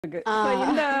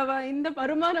இந்த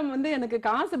வருமானம் வந்து எனக்கு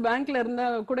காசு பேங்க்ல இருந்தா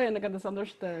கூட எனக்கு அந்த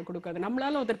சந்தோஷத்தை கொடுக்காது.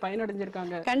 நம்மளால ஒருத்தர்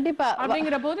பயனடைஞ்சிருக்காங்க கண்டிப்பா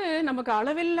அப்படிங்கிற போது நமக்கு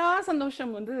அளவில்லா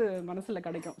சந்தோஷம் வந்து மனசுல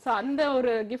கிடைக்கும். சோ அந்த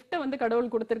ஒரு கிஃப்ட வந்து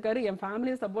கடவுள் கொடுத்திருக்காரு. என்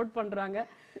ஃபேமிலியை சப்போர்ட் பண்றாங்க.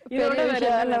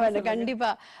 இதோட கண்டிப்பா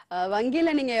வங்கியில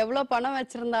நீங்க எவ்வளவு பணம்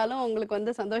வச்சிருந்தாலும் உங்களுக்கு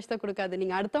வந்து சந்தோஷத்தை கொடுக்காது.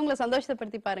 நீங்க அடுத்தவங்களை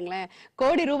சந்தோஷப்படுத்தி பாருங்களேன்.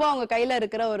 கோடி ரூபாய் உங்க கையில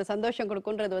இருக்கிற ஒரு சந்தோஷம்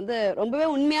கொடுக்குன்றது வந்து ரொம்பவே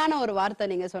உண்மையான ஒரு வார்த்தை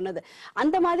நீங்க சொன்னது.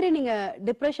 அந்த மாதிரி நீங்க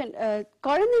டிப்ரெஷன்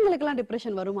குழந்தைங்களுக்கு எல்லாம்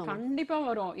டிப்ரெஷன் வருமா? கண்டிப்பா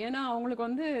வரும். ஏன்னா அவங்களுக்கு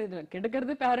வந்து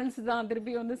கெடுக்கிறது பேரண்ட்ஸ் தான்.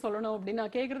 திருப்பி வந்து சொல்லணும் அப்படின்னு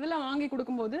கேட்கறதுல வாங்கி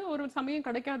கொடுக்கும்போது ஒரு சமயம்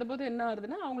கிடைக்காத போது என்ன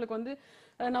ஆகுதுன்னா அவங்களுக்கு வந்து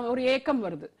நம்ம ஒரு ஏக்கம்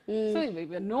வருது.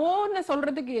 நோன்னு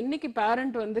சொல்றதுக்கு என்னைக்கு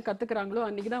பேரண்ட் வந்து கத்துக்கிறாங்களோ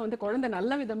அன்னைக்குதான் வந்து குழந்தை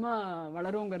நல்ல விதமா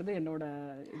வளருங்கிறது என்னோட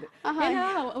இது. ஏன்னா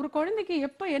ஒரு குழந்தைக்கு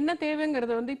எப்ப என்ன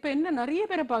தேவைங்கிறது வந்து இப்ப என்ன நிறைய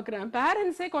பேரை பாக்குறேன்,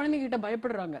 பேரண்ட்ஸே குழந்தைகிட்ட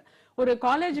பயப்படுறாங்க. ஒரு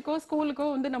காலேஜுக்கோ ஸ்கூலுக்கோ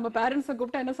வந்து நம்ம பேரண்ட்ஸை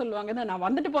கூப்பிட்டா என்ன சொல்லுவாங்கன்னா, நான்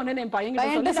வந்துட்டு போனேன்னு என் பையன்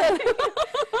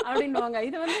அப்படின்னுவாங்க.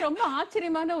 இது வந்து ரொம்ப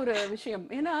ஆச்சரியமான ஒரு விஷயம்.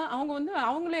 ஏன்னா அவங்க வந்து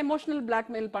அவங்களே எமோஷனல்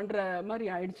பிளாக்மெயில் பண்ற மாதிரி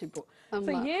ஆயிடுச்சு இப்போ.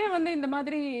 ஏன் வந்து இந்த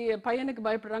மாதிரி பையனுக்கு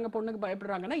பயப்படுறாங்க, பொண்ணுக்கு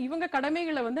பயப்படுறாங்கன்னா இவங்க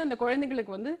கடமைகளை வந்து அந்த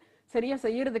குழந்தைகளுக்கு வந்து சரியா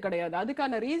செய்யறது கிடையாது.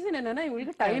 அதுக்கான ரீசன் என்னன்னா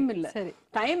இவங்களுக்கு டைம் இல்ல.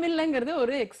 டைம் இல்லங்கிறது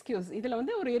ஒரு எக்ஸ்கியூஸ். இதுல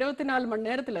வந்து ஒரு 24 மணி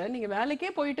நேரத்துல நீங்க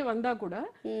வேலைக்கே போயிட்டு வந்தா கூட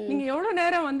நீங்க எவ்வளவு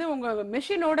நேரம் வந்து உங்க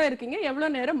மெஷினோட இருக்கீங்க,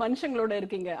 எவ்வளவு நேரம் மனுஷங்களோட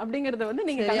இருக்கீங்க அப்படிங்கறத வந்து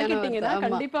நீங்க கணக்கிட்டீங்கன்னா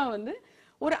கண்டிப்பா வந்து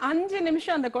ஒரு 5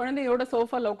 நிமிஷம் அந்த குழந்தையோட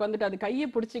சோஃபால உட்காந்துட்டு அது கையை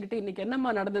பிடிச்சிக்கிட்டு இன்னைக்கு என்னம்மா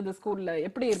நடந்தது ஸ்கூல்ல,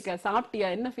 எப்படி இருக்க, சாப்பிட்டியா,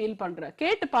 என்ன ஃபீல் பண்ற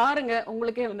கேட்டு பாருங்க.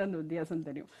 உங்களுக்கே வந்து அந்த வித்தியாசம்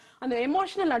தெரியும். அந்த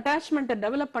எமோஷனல் அட்டாச்மெண்ட்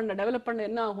டெவலப் பண்ண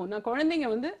என்ன ஆகும்னா குழந்தைங்க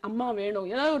வந்து அம்மா வேணும்.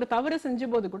 ஏதாவது ஒரு தவறு செஞ்ச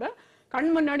போது கூட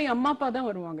கண் முன்னாடி அம்மா அப்பா தான்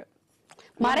வருவாங்க.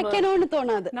 மறைக்கணும்னு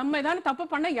தோணாது. நம்ம ஏதாவது தப்பு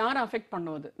பண்ண யாரு அஃபெக்ட்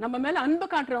பண்ணுவது, நம்ம மேல அன்பு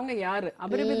காட்டுறவங்க யாரு,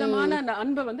 அபரிமிதமான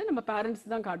அன்பை வந்து நம்ம பேரண்ட்ஸ்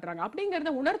தான் காட்டுறாங்க.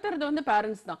 அப்படிங்கறத உணர்த்துறது வந்து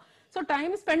பேரண்ட்ஸ் தான். சோ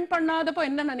டைம் ஸ்பெண்ட் பண்ணாதப்போ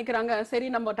என்ன நினைக்கிறாங்க, சரி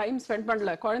நம்ம டைம் ஸ்பெண்ட்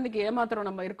பண்ணல, குழந்தைக்கு ஏமாத்திரம்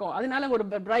நம்ம இருக்கோம், அதனால ஒரு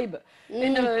பிரைப்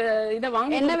இத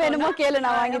வாங்கி என்ன வேணுமோ கேளு,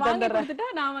 நான் வாங்கி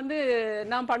தந்துறேன், நான் வந்து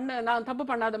நான் தப்பு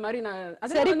பண்ணாத மாதிரி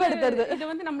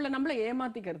இது வந்து நம்மள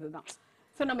ஏமாத்திக்கிறது தான்.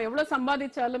 சோ நம்ம எவ்வளவு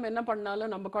சம்பாதிச்சாலும் என்ன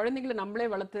பண்ணாலும் நம்ம குழந்தைகளை நம்மளே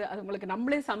வளர்த்து அதுங்களுக்கு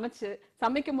நம்மளே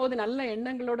சமைக்கும் போது நல்ல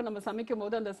எண்ணங்களோட நம்ம சமைக்கும்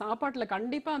போது அந்த சாப்பாட்டுல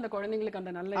கண்டிப்பா அந்த குழந்தைங்களுக்கு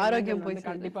அந்த நல்ல ஆரோக்கியம் போய்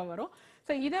கண்டிப்பா வரும்.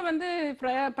 சோ இத வந்து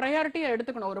ப்ரையாரிட்டியா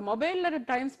எடுத்துக்கணும். ஒரு மொபைல்ல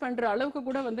டைம் ஸ்பெண்ட் அளவுக்கு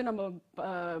கூட வந்து நம்ம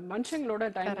மனுஷங்களோட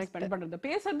டைம் ஸ்பெண்ட் பண்றது,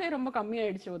 பேசுறதே ரொம்ப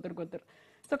கம்மியாயிடுச்சு ஒருத்தருக்கு ஒருத்தர்.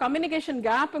 சோ கம்யூனிகேஷன்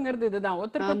கேப்ங்கிறது இதுதான்.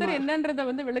 ஒருத்தருக்கு ஒருத்தர் என்னன்றதை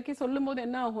வந்து விளக்கி சொல்லும் போது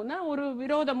என்ன ஆகும்னா ஒரு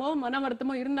விரோதமோ மன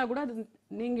வருத்தமோ இருந்தா கூட அது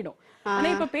நீங்கிடும். ஆனா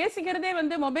இப்ப பேசிக்கிறதே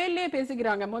வந்து மொபைல்லயே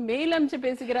பேசிக்கிறாங்க, மெயில் அனுப்பிச்சு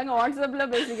பேசிக்கிறாங்க, வாட்ஸ்அப்ல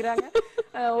பேசிக்கிறாங்க.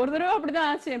 ஒரு தடவை அப்படிதான்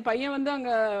ஆச்சு. என் பையன் வந்து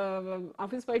அங்க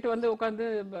ஆபீஸ் போயிட்டு வந்து உட்காந்து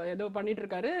ஏதோ பண்ணிட்டு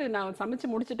இருக்காரு. நான் சமைச்சு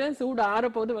முடிச்சுட்டு சூடு ஆற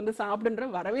போது வந்து சாப்பிடுன்ற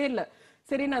வரவே இல்லை.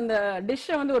 சரி நான் அந்த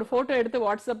டிஷ்ஷ வந்து ஒரு போட்டோ எடுத்து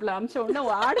வாட்ஸ்அப்ல அனுப்பிச்ச உடனே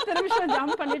அடுத்த நிமிஷம்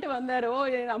ஜம்ப் பண்ணிட்டு வந்தாரு. ஓ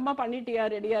அம்மா பண்ணிட்டியா,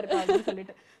 ரெடியா இருக்கா அப்படின்னு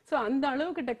சொல்லிட்டு. சோ அந்த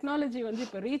அளவுக்கு டெக்னாலஜி வந்து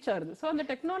இப்ப ரீச் ஆகுது. சோ அந்த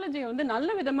டெக்னாலஜியை வந்து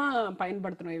நல்ல விதமா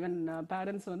பயன்படுத்தணும். ஈவன்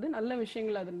பேரண்ட்ஸ் வந்து நல்ல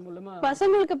விஷயங்கள் அதன் மூலமா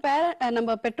பசங்களுக்கு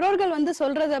நம்ம பெற்றோர்கள் வந்து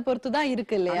சொல்றத பொறுத்துதான்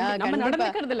இருக்கு இல்லையா? நம்ம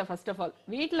நடந்துக்கிறது இல்ல. ஃபர்ஸ்ட் ஆஃப் ஆல்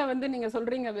வீட்டுல வந்து நீங்க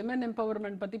சொல்றீங்க விமன்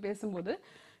எம்பவர்மெண்ட் பத்தி பேசும்போது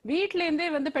வீட்ல இருந்தே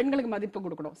வந்து பெண்களுக்கு மதிப்பு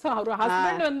கொடுக்கணும். சோ ஒரு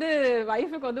ஹஸ்பண்ட் வந்து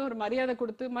வைஃபுக்கு வந்து ஒரு மரியாதை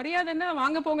கொடுத்து, மரியாதைன்னா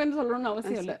வாங்க போங்கன்னு சொல்லணும்னு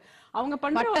அவசியம் இல்ல, அவங்க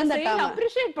பண்ற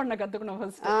அப்ரிஷியேட் பண்ண கத்துக்கணும்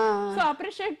ஃபர்ஸ்ட். சோ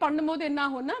அப்ரிஷியேட் பண்ணும்போது என்ன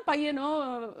ஆகும்னா பையனோ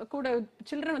கூட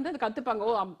சில்ட்ரன் வந்து அது கத்துப்பாங்க.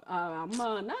 ஓ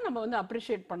அம்மானா நம்ம வந்து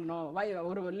அப்ரிஷியேட் பண்ணணும்,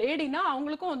 ஒரு லேடினா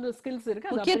அவங்களுக்கும் வந்து ஸ்கில்ஸ்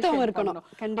இருக்கு, முக்கியத்துவம் இருக்கணும்.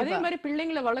 அதே மாதிரி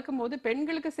பிள்ளைங்களை வளர்க்கும் போது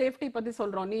பெண்களுக்கு சேஃப்டி பத்தி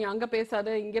சொல்றோம். நீ அங்க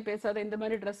பேசாத, இங்க பேசாத, இந்த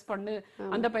மாதிரி ட்ரெஸ் பண்ணு,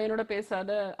 அந்த பையனோட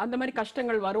பேசாத, அந்த மாதிரி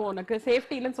கஷ்டங்கள் வரும் உனக்கு,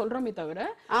 சேஃப்டி இல்லன்னு சொல்றோமே தவிர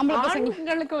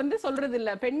ஆண்களுக்கு வந்து சொல்றது இல்ல.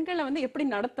 பெண்களை வந்து எப்படி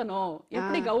நடத்தணும்,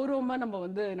 எப்படி கௌரவமா நம்ம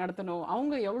வந்து நடத்தணும்,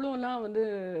 அவங்க எவ்வளவு எல்லாம் வந்து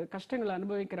கஷ்டங்களை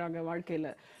அனுபவிக்கிறாங்க வாழ்க்கையில,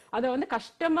 அத வந்து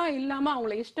கஷ்டமா இல்லாம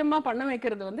அவங்களை இஷ்டமா பண்ண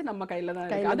வைக்கிறது வந்து நம்ம கையில தான்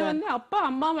இருக்கு. அது வந்து அப்பா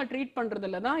அம்மாவை ட்ரீட்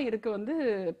பண்றதுலதான் இருக்கு. வந்து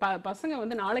பசங்க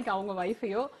வந்து நாளைக்கு அவங்க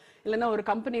வைஃபையோ இல்லன்னா ஒரு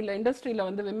கம்பெனில இண்டஸ்ட்ரியில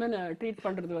வந்து விமன் ட்ரீட்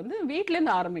பண்றது வந்து வீட்ல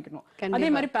இருந்து ஆரம்பிக்கணும். அதே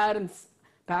மாதிரி பேரண்ட்ஸ்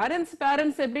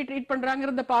எப்படி ட்ரீட்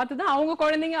பண்றாங்கறத பார்த்துதான் அவங்க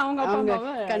குழந்தைங்க அவங்க அப்பா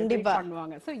அம்மாவை கண்டிப்பா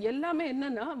பண்ணுவாங்க. சோ எல்லாமே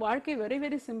என்னன்னா வாழ்க்கை வெரி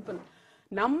வெரி சிம்பிள்.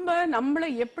 நம்மள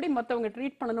எப்படி மத்தவங்க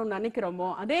ட்ரீட் பண்ணணும்னு நினைக்கிறோமோ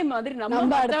அதே மாதிரி நம்ம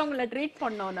மத்தவங்களை ட்ரீட்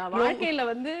பண்ணோம்னா வாழ்க்கையில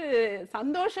வந்து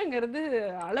சந்தோஷங்கிறது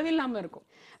அளவில்லாம இருக்கும்.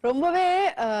 ரொம்பவே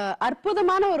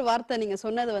அற்புதமான ஒரு வார்த்தை நீங்க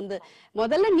சொன்னது. வந்து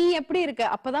முதல்ல நீ எப்படி இருக்க,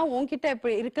 அப்பதான் உன்கிட்ட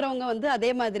எப்படி இருக்கிறவங்க வந்து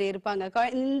அதே மாதிரி இருப்பாங்க.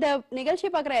 இந்த நிகழ்ச்சி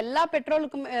பாக்குற எல்லா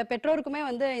பெற்றோருக்குமே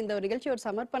வந்து இந்த ஒரு நிகழ்ச்சி ஒரு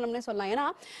சமர்ப்பணம்னே சொல்லலாம். ஏன்னா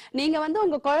நீங்க வந்து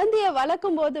உங்க குழந்தைய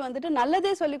வளர்க்கும் போது வந்துட்டு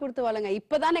நல்லதே சொல்லி கொடுத்து வளங்க.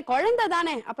 இப்பதானே குழந்தை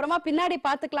தானே, அப்புறமா பின்னாடி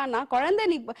பாத்துக்கலாம்னா குழந்தை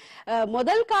நீ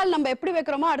முதல் கால் நம்ம எப்படி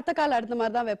வைக்கிறோமோ அடுத்த கால் அடுத்த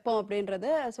மாதிரி தான் வைப்போம் அப்படின்றது.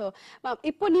 சோ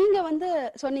இப்போ நீங்க வந்து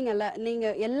சொன்னீங்கல்ல, நீங்க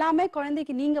எல்லாமே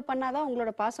குழந்தைக்கு நீங்க பண்ணாதான்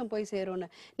உங்களோட பாசம் போய் சேரும்னு.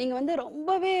 நீங்க வந்து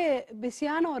ரொம்பவே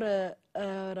பிஸியான ஒரு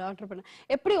ஆண்டர்பிரினர்.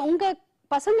 எப்படி உங்க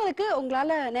பசங்களுக்கு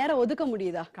உங்களால நேரம் ஒதுக்க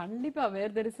முடியுதா? கண்டிப்பா.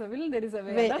 Where there is a will there is a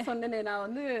way. அதான் சொன்னேனே, நான்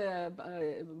வந்து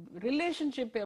ரிலேஷன்ஷிப்